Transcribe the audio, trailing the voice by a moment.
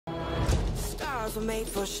Stars were made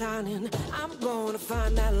for shining. I'm gonna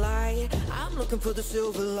find that light. I'm looking for the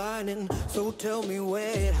silver lining. So tell me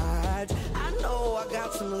where it hides. I know I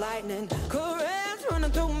got some lightning currents running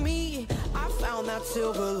through me. I found that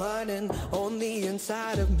silver lining on the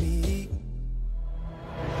inside of me.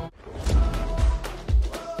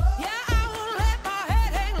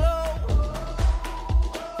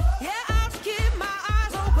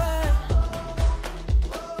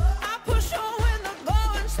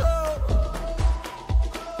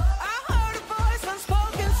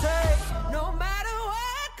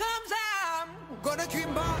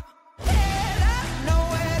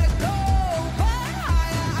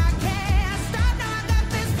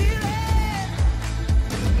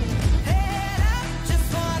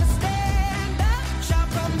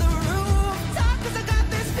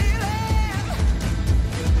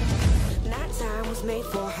 Made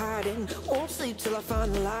for hiding, won't sleep till I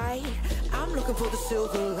find the light. I'm looking for the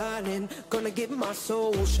silver lining, gonna get my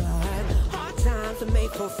soul shine. Hard times are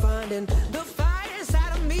made for finding the fire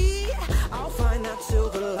inside of me. I'll find that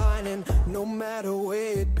silver lining, no matter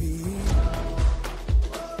where it be.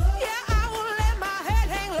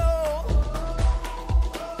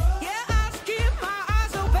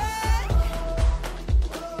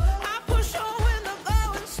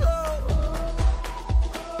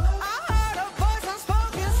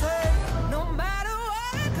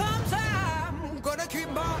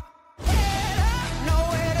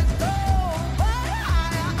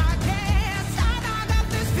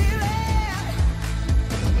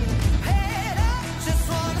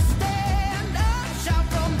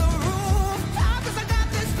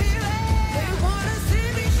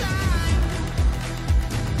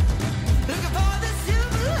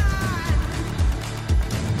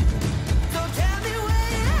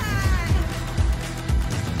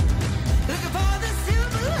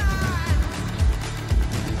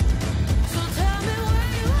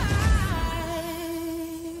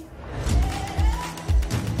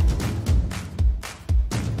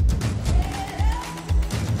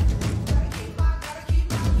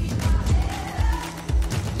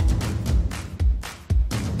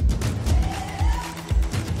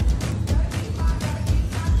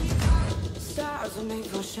 Made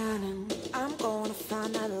for shining, I'm gonna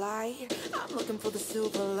find that light. I'm looking for the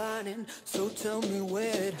silver lining, so tell me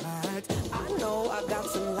where it hides. I know I got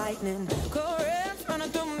some lightning currents running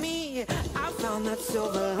through me. I found that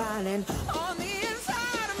silver lining on the inside.